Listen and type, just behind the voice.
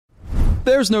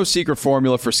There's no secret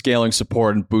formula for scaling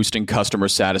support and boosting customer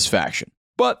satisfaction.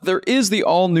 But there is the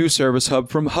all-new Service Hub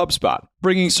from HubSpot,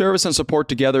 bringing service and support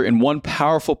together in one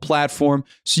powerful platform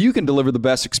so you can deliver the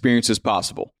best experiences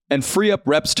possible and free up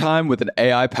reps' time with an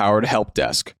AI-powered help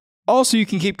desk. Also, you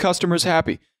can keep customers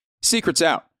happy. Secrets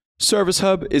out. Service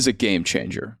Hub is a game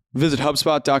changer. Visit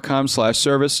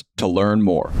HubSpot.com/service to learn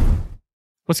more.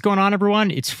 What's going on, everyone?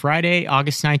 It's Friday,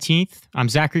 August 19th. I'm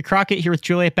Zachary Crockett here with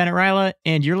Juliet Bennett-Ryla,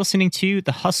 and you're listening to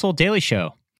The Hustle Daily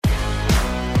Show.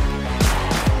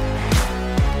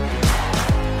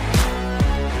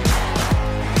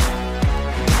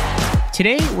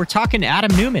 Today, we're talking to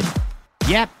Adam Neumann.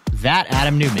 Yep, that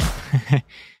Adam Neumann.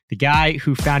 The guy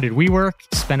who founded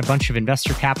WeWork, spent a bunch of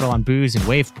investor capital on booze and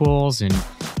wave pools, and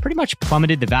pretty much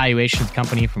plummeted the valuation of the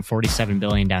company from $47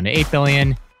 billion down to $8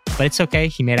 billion. But it's okay,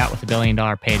 he made out with $1 billion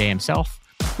payday himself.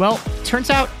 Well, turns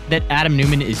out that Adam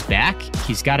Neumann is back.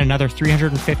 He's got another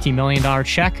 $350 million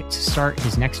check to start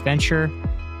his next venture.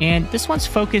 And this one's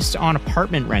focused on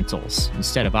apartment rentals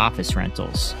instead of office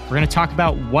rentals. We're going to talk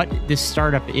about what this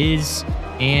startup is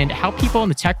and how people in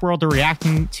the tech world are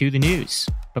reacting to the news.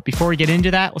 But before we get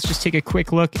into that, let's just take a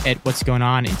quick look at what's going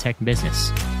on in tech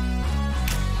business.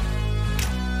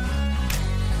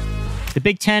 The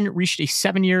Big Ten reached a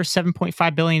 7-year,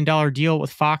 $7.5 billion deal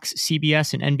with Fox,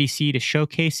 CBS, and NBC to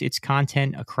showcase its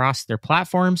content across their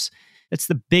platforms. That's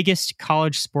the biggest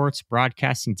college sports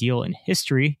broadcasting deal in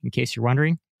history, in case you're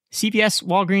wondering. CVS,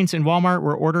 Walgreens, and Walmart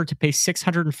were ordered to pay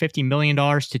 $650 million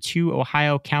to 2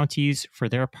 Ohio counties for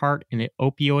their part in the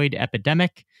opioid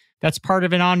epidemic. That's part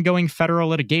of an ongoing federal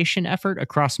litigation effort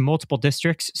across multiple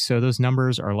districts, so those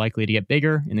numbers are likely to get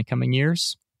bigger in the coming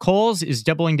years. Kohl's is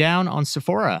doubling down on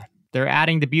Sephora. They're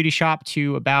adding the beauty shop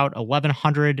to about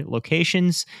 1,100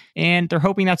 locations, and they're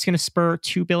hoping that's going to spur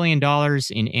 $2 billion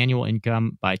in annual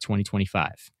income by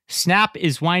 2025. Snap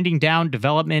is winding down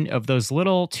development of those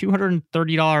little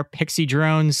 $230 Pixie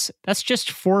drones. That's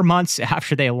just 4 months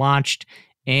after they launched,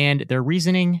 and their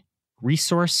reasoning,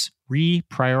 resource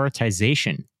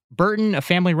reprioritization. Burton, a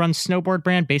family-run snowboard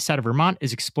brand based out of Vermont,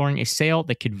 is exploring a sale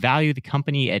that could value the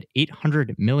company at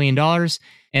 $800 million.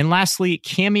 And lastly,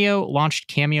 Cameo launched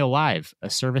Cameo Live, a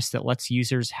service that lets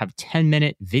users have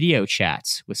 10-minute video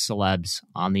chats with celebs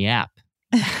on the app.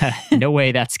 No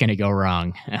way that's going to go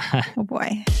wrong. Oh,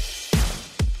 boy.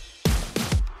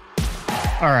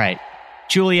 All right.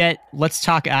 Juliet, let's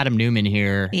talk Adam Neumann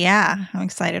here. Yeah, I'm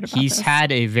excited about He's this.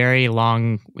 had a very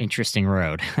long, interesting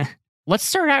road. Let's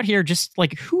start out here just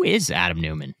like, who is Adam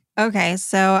Neumann? Okay,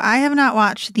 so I have not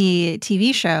watched the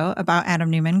TV show about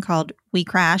Adam Neumann called We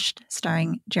Crashed,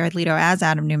 starring Jared Leto as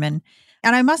Adam Neumann.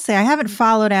 And I must say, I haven't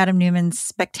followed Adam Neumann's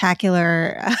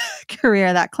spectacular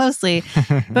career that closely.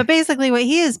 But basically what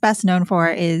he is best known for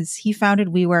is he founded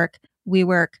WeWork.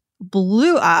 WeWork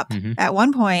blew up. Mm-hmm. At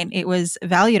one point, it was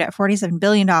valued at $47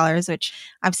 billion, which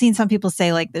I've seen some people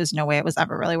say, like, there's no way it was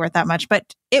ever really worth that much.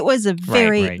 But it was a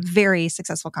very, very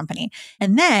successful company.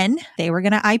 And then they were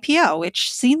going to IPO,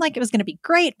 which seemed like it was going to be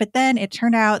great. But then it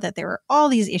turned out that there were all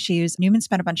these issues. Neumann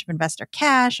spent a bunch of investor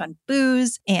cash on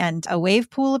booze and a wave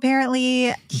pool,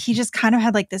 apparently. He just kind of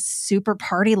had like this super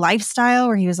party lifestyle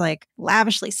where he was like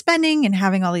lavishly spending and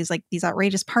having all these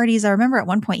outrageous parties. I remember at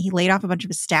one point he laid off a bunch of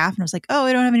his staff and was like, oh,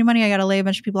 I don't have any money. I got to lay a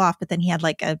bunch of people off. But then he had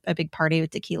like a big party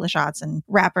with tequila shots and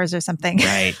rappers or something.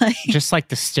 Right. Just like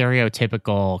the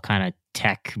stereotypical kind of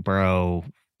tech bro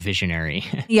visionary.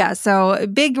 Yeah. So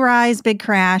big rise, big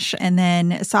crash. And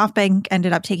then SoftBank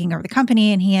ended up taking over the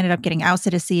company and he ended up getting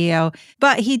ousted as CEO.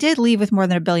 But he did leave with more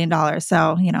than $1 billion.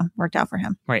 So, worked out for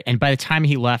him. Right. And by the time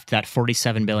he left, that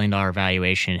 $47 billion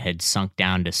valuation had sunk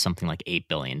down to something like $8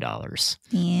 billion.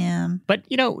 Yeah. But,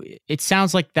 it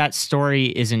sounds like that story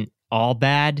isn't all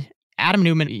bad. Adam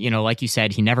Neumann, like you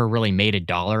said, he never really made a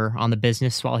dollar on the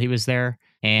business while he was there.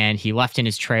 And he left in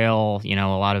his trail, a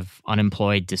lot of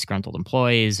unemployed, disgruntled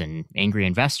employees and angry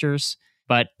investors.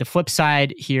 But the flip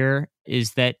side here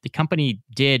is that the company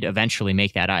did eventually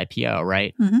make that IPO,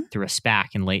 right? Mm-hmm. Through a SPAC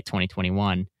in late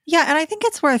 2021. Yeah, and I think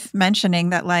it's worth mentioning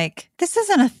that, this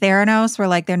isn't a Theranos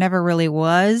where, there never really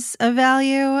was a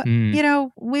value.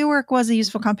 WeWork was a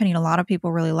useful company, and a lot of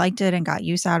people really liked it and got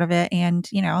use out of it. And,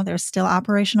 there's still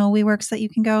operational WeWorks that you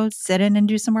can go sit in and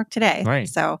do some work today. Right.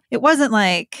 So it wasn't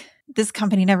like this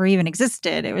company never even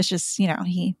existed. It was just,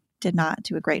 he did not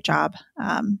do a great job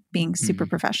being super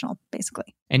professional,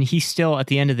 basically. And he still, at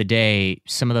the end of the day,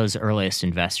 some of those earliest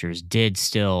investors did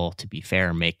still, to be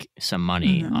fair, make some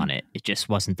money on it. It just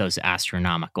wasn't those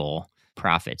astronomical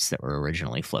profits that were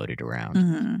originally floated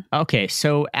around. Okay,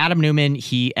 so Adam Neumann,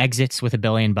 he exits with $1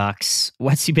 billion.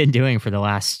 What's he been doing for the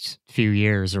last few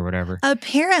years or whatever?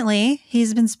 Apparently,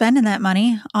 he's been spending that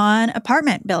money on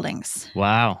apartment buildings.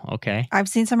 Wow, okay. I've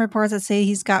seen some reports that say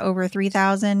he's got over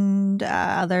 3,000,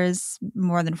 others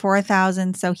more than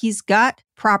 4,000. So he's got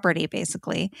property,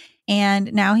 basically.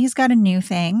 And now he's got a new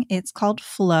thing. It's called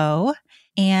Flow.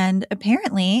 And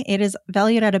apparently it is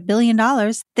valued at $1 billion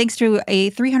thanks to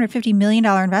a $350 million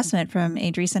investment from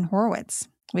Andreessen Horowitz,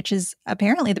 which is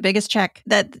apparently the biggest check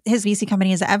that his VC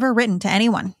company has ever written to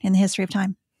anyone in the history of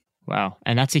time. Wow.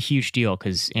 And that's a huge deal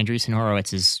because Andreessen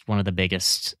Horowitz is one of the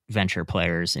biggest venture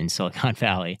players in Silicon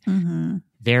Valley.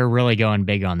 They're really going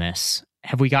big on this.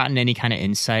 Have we gotten any kind of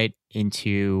insight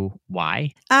into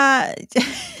why?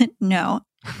 No.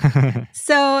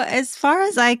 So as far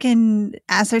as I can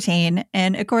ascertain,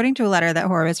 and according to a letter that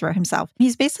Horowitz wrote himself,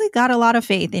 he's basically got a lot of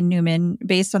faith in Neumann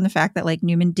based on the fact that like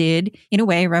Neumann did, in a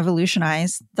way,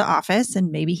 revolutionize the office,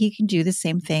 and maybe he can do the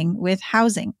same thing with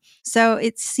housing. So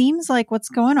it seems like what's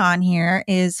going on here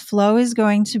is Flow is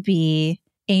going to be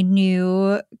a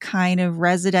new kind of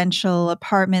residential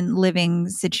apartment living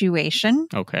situation.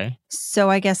 Okay. So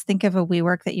I guess think of a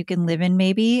WeWork that you can live in,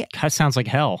 maybe. That sounds like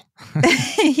hell.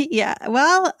 Yeah.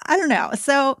 Well, I don't know.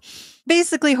 So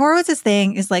basically, Horowitz's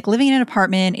thing is like living in an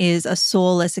apartment is a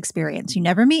soulless experience. You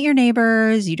never meet your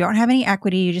neighbors. You don't have any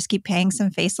equity. You just keep paying some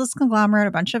faceless conglomerate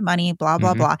a bunch of money, blah,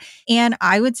 blah, blah. And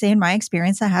I would say in my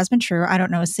experience, that has been true. I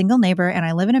don't know a single neighbor, and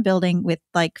I live in a building with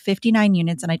like 59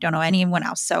 units, and I don't know anyone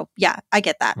else. So yeah, I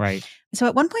get that. Right. So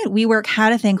at one point, WeWork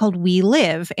had a thing called We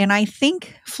Live, and I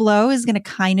think Flow is going to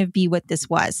kind of be what this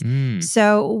was.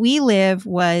 So We Live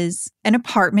was an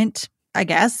apartment, I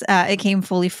guess. It came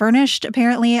fully furnished,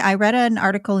 apparently. I read an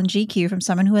article in GQ from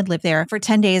someone who had lived there for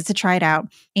 10 days to try it out,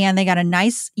 and they got a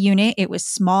nice unit. It was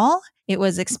small. It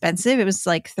was expensive. It was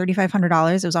like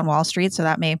 $3,500. It was on Wall Street, so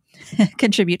that may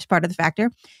contribute to part of the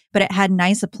factor. But it had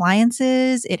nice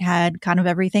appliances. It had kind of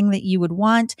everything that you would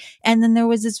want. And then there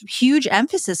was this huge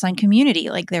emphasis on community.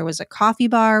 Like there was a coffee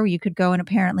bar where you could go and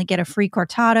apparently get a free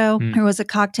cortado. There was a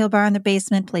cocktail bar in the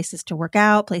basement, places to work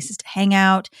out, places to hang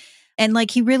out. And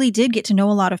like he really did get to know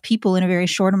a lot of people in a very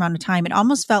short amount of time. It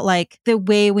almost felt like the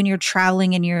way when you're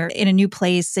traveling and you're in a new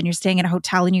place and you're staying at a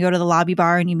hotel and you go to the lobby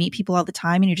bar and you meet people all the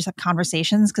time and you just have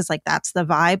conversations because like that's the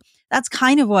vibe. That's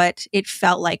kind of what it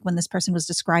felt like when this person was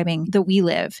describing the We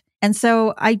Live. And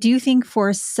so I do think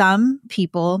for some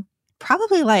people,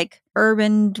 probably like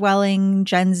urban dwelling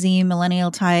Gen Z millennial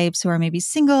types who are maybe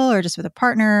single or just with a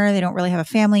partner, they don't really have a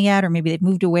family yet, or maybe they've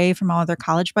moved away from all of their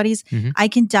college buddies. I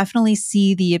can definitely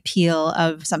see the appeal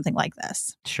of something like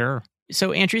this. Sure. So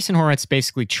Andreessen Horowitz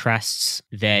basically trusts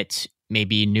that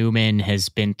maybe Neumann has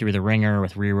been through the ringer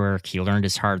with rework. He learned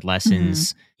his hard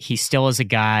lessons. He still is a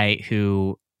guy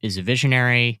who is a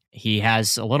visionary. He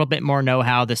has a little bit more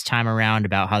know-how this time around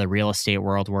about how the real estate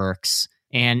world works.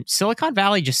 And Silicon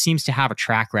Valley just seems to have a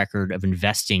track record of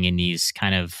investing in these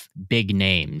kind of big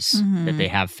names that they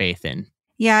have faith in.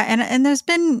 Yeah, and there's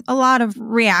been a lot of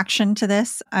reaction to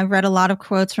this. I've read a lot of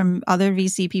quotes from other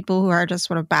VC people who are just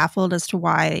sort of baffled as to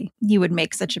why he would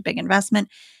make such a big investment.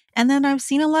 And then I've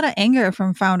seen a lot of anger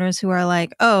from founders who are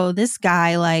like, oh, this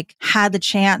guy like had the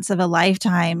chance of a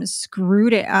lifetime,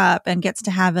 screwed it up, and gets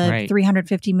to have a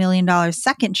 $350 million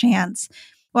second chance.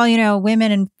 Well, you know,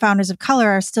 women and founders of color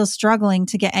are still struggling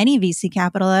to get any VC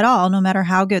capital at all, no matter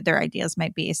how good their ideas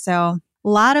might be. So a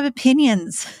lot of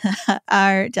opinions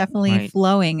are definitely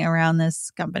flowing around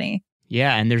this company.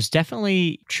 Yeah, and there's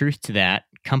definitely truth to that.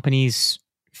 Companies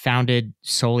founded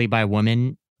solely by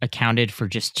women accounted for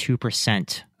just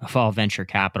 2% of all venture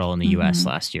capital in the US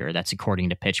last year. That's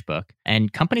according to PitchBook.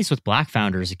 And companies with Black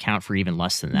founders account for even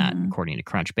less than that, according to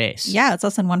Crunchbase. Yeah, it's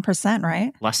less than 1%,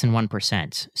 right? Less than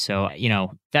 1%. So, you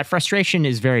know, that frustration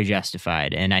is very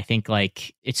justified. And I think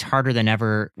like it's harder than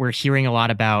ever. We're hearing a lot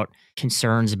about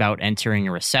concerns about entering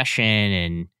a recession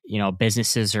and, you know,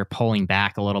 businesses are pulling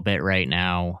back a little bit right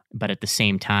now. But at the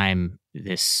same time,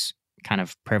 this kind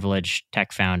of privileged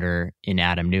tech founder in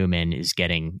Adam Neumann is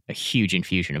getting a huge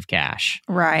infusion of cash.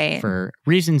 Right. For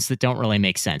reasons that don't really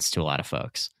make sense to a lot of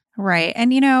folks. Right.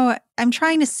 And, you know, I'm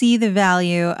trying to see the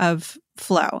value of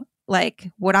Flow.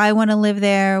 Like, would I want to live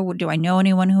there? Do I know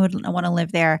anyone who would want to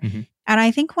live there? And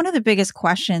I think one of the biggest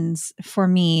questions for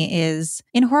me is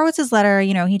in Horowitz's letter,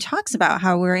 you know, he talks about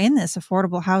how we're in this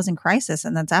affordable housing crisis.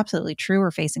 And that's absolutely true.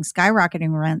 We're facing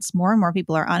skyrocketing rents. More and more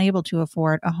people are unable to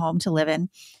afford a home to live in.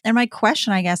 And my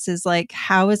question, I guess, is like,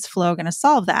 how is Flow going to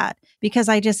solve that? because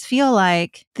I just feel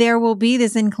like there will be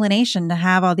this inclination to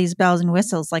have all these bells and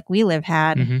whistles like We Live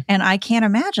had. Mm-hmm. And I can't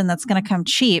imagine that's going to come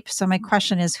cheap. So my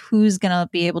question is, who's going to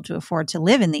be able to afford to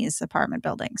live in these apartment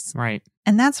buildings? Right.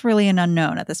 And that's really an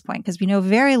unknown at this point because we know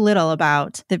very little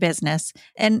about the business.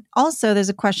 And also there's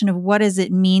a question of what does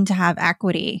it mean to have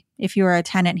equity? If you are a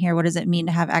tenant here, what does it mean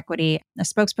to have equity? A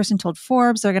spokesperson told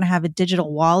Forbes they're going to have a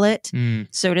digital wallet.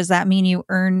 So does that mean you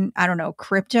earn, I don't know,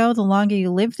 crypto the longer you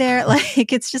live there?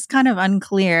 Like, it's just kind of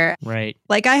unclear. Right.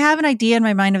 Like, I have an idea in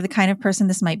my mind of the kind of person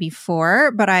this might be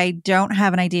for, but I don't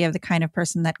have an idea of the kind of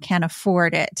person that can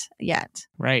afford it yet.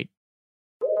 Right.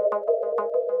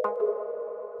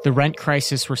 The rent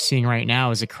crisis we're seeing right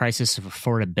now is a crisis of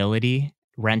affordability.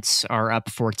 Rents are up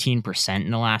 14%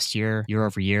 in the last year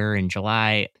over year in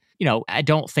July. You know, I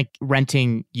don't think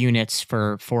renting units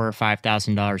for $4,000 or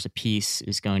 $5,000 a piece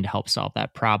is going to help solve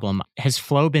that problem. Has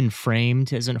Flo been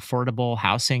framed as an affordable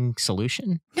housing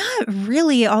solution? Not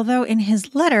really, although in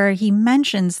his letter, he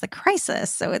mentions the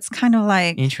crisis. So it's kind of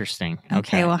like... Interesting.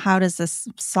 Okay, well, how does this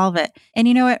solve it? And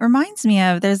you know, it reminds me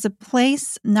of, there's a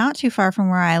place not too far from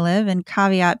where I live, and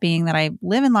caveat being that I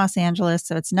live in Los Angeles,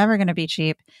 so it's never going to be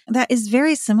cheap, that is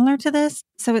very similar to this.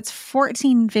 So it's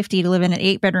 $1,450 to live in an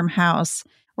 8-bedroom house,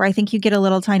 where I think you get a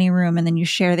little tiny room and then you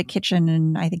share the kitchen,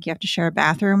 and I think you have to share a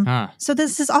bathroom. So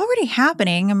this is already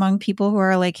happening among people who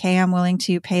are like, hey, I'm willing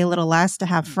to pay a little less to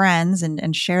have friends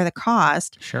and share the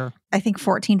cost. Sure. I think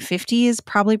 $1,450 is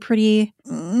probably pretty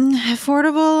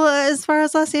affordable as far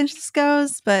as Los Angeles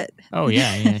goes. But oh,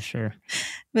 yeah, sure.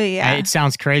 But yeah. It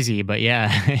sounds crazy, but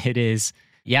yeah, it is.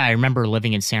 Yeah, I remember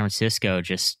living in San Francisco,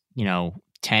 just,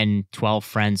 10, 12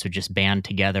 friends would just band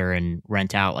together and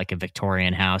rent out like a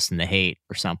Victorian house in the Haight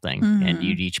or something. And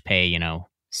you'd each pay,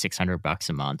 $600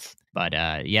 a month. But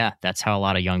yeah, that's how a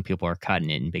lot of young people are cutting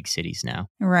it in big cities now.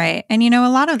 Right. And, a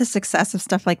lot of the success of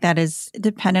stuff like that is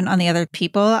dependent on the other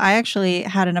people. I actually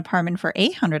had an apartment for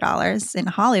 $800 in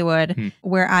Hollywood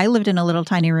where I lived in a little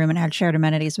tiny room and had shared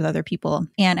amenities with other people.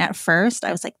 And at first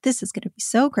I was like, this is going to be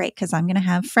so great because I'm going to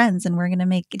have friends and we're going to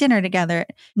make dinner together.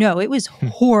 No, it was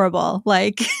horrible.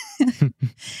 Like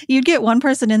you'd get one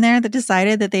person in there that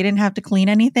decided that they didn't have to clean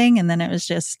anything. And then it was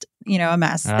just, a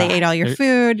mess. They ate all your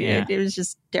food. Yeah. It was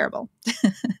just terrible.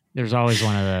 There's always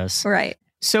one of those. Right.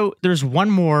 So there's one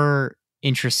more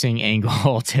interesting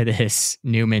angle to this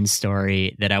Neumann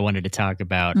story that I wanted to talk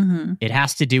about. It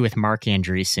has to do with Mark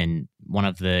Andreessen, one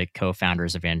of the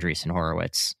co-founders of Andreessen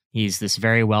Horowitz. He's this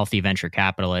very wealthy venture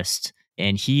capitalist,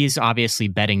 and he's obviously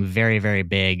betting very, very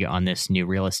big on this new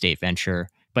real estate venture.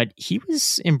 But he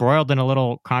was embroiled in a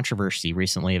little controversy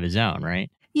recently of his own,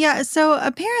 right? Yeah, so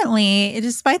apparently,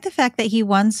 despite the fact that he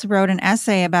once wrote an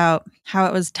essay about how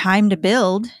it was time to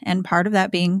build, and part of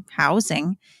that being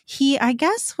housing, he, I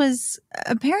guess, was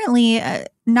apparently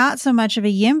not so much of a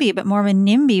YIMBY, but more of a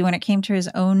NIMBY when it came to his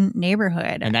own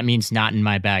neighborhood. And that means not in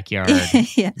my backyard.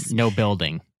 Yes. No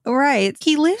building. Right.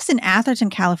 He lives in Atherton,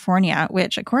 California,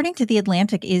 which, according to The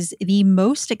Atlantic, is the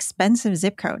most expensive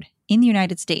zip code in the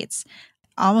United States.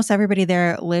 Almost everybody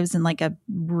there lives in like a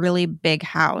really big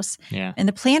house. Yeah. And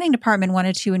the planning department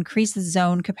wanted to increase the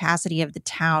zone capacity of the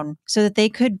town so that they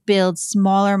could build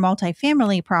smaller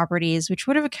multifamily properties, which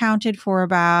would have accounted for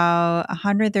about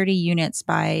 130 units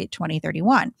by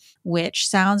 2031, which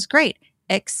sounds great,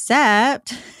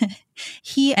 except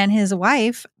he and his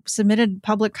wife submitted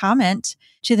public comment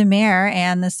to the mayor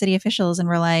and the city officials and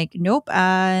were like, nope,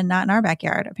 not in our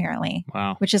backyard, apparently.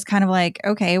 Wow. Which is kind of like,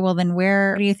 okay, well then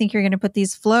where do you think you're going to put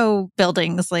these Flo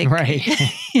buildings? Like, right.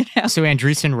 So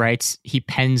Andreessen writes, he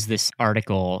pens this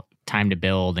article, Time to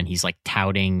Build, and he's like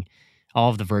touting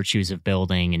all of the virtues of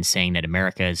building and saying that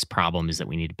America's problem is that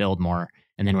we need to build more.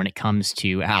 And then when it comes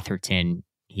to Atherton,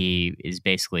 he is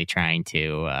basically trying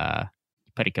to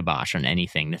put a kibosh on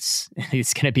anything that's going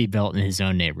to be built in his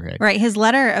own neighborhood. Right. His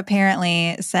letter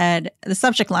apparently said, the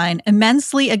subject line,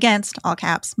 immensely against, all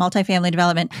caps, multifamily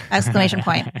development, exclamation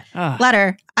point.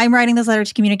 Letter, I'm writing this letter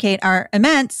to communicate our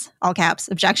immense, all caps,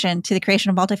 objection to the creation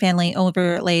of multifamily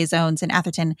overlay zones in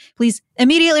Atherton. Please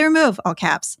immediately remove, all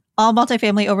caps, all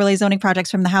multifamily overlay zoning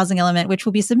projects from the housing element, which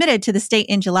will be submitted to the state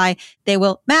in July. They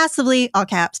will massively, all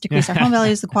caps, decrease our home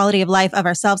values, the quality of life of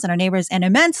ourselves and our neighbors, and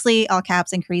immensely, all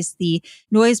caps, increase the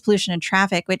noise pollution and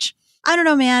traffic, which I don't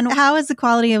know, man. How is the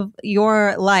quality of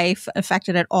your life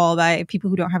affected at all by people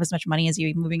who don't have as much money as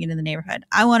you moving into the neighborhood?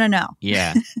 I want to know.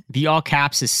 Yeah. The all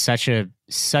caps is such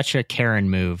a Karen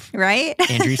move. Right?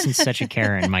 Andreessen's such a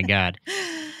Karen. My God.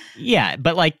 Yeah,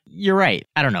 but like, you're right.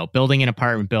 I don't know, building an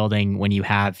apartment building when you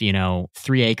have,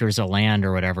 3 acres of land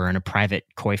or whatever in a private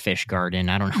koi fish garden,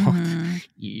 I don't know.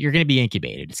 You're going to be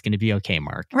incubated. It's going to be okay,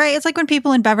 Mark. Right. It's like when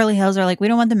people in Beverly Hills are like, we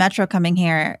don't want the metro coming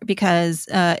here because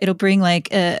it'll bring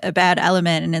like a bad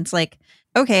element. And it's like,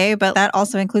 okay, but that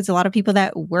also includes a lot of people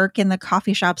that work in the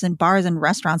coffee shops and bars and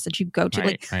restaurants that you go to.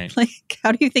 Right. Like,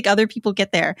 how do you think other people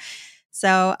get there?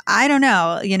 So I don't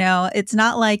know, it's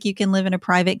not like you can live in a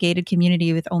private gated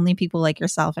community with only people like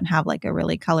yourself and have like a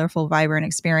really colorful, vibrant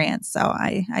experience. So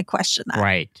I question that.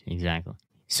 Right, exactly.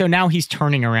 So now he's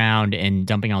turning around and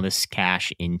dumping all this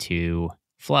cash into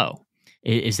Flow.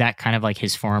 Is that kind of like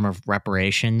his form of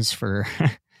reparations for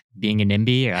being a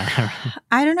NIMBY?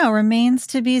 I don't know. Remains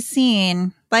to be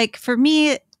seen. Like for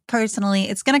me personally,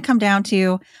 it's going to come down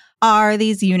to, are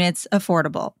these units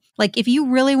affordable? Like if you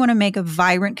really want to make a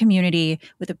vibrant community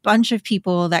with a bunch of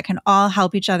people that can all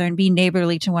help each other and be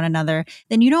neighborly to one another,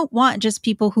 then you don't want just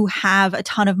people who have a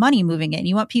ton of money moving in.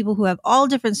 You want people who have all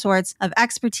different sorts of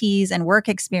expertise and work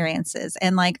experiences.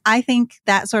 And like, I think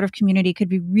that sort of community could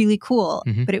be really cool,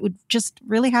 but it would just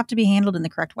really have to be handled in the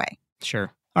correct way.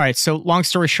 Sure. All right. So long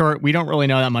story short, we don't really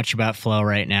know that much about Flow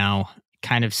right now.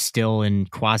 Kind of still in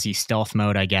quasi stealth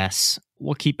mode, I guess.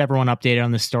 We'll keep everyone updated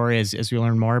on this story as we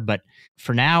learn more. But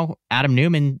for now, Adam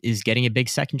Neumann is getting a big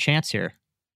second chance here.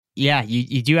 Yeah,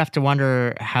 you do have to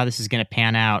wonder how this is going to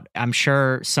pan out. I'm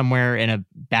sure somewhere in a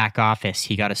back office,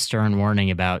 he got a stern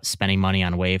warning about spending money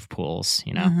on wave pools,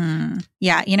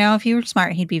 Yeah, if he were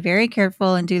smart, he'd be very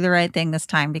careful and do the right thing this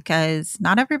time because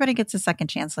not everybody gets a second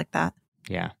chance like that.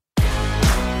 Yeah.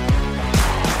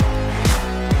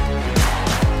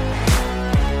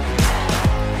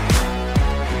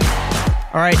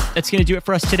 All right, that's going to do it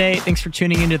for us today. Thanks for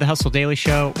tuning into the Hustle Daily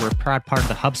Show. We're a proud part of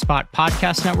the HubSpot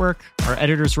podcast network. Our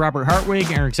editor is Robert Hartwig,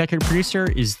 and our executive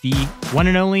producer is the one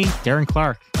and only Darren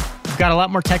Clark. We've got a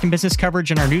lot more tech and business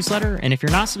coverage in our newsletter, and if you're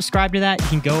not subscribed to that, you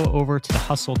can go over to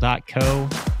thehustle.co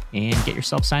and get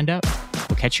yourself signed up.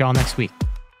 We'll catch you all next week.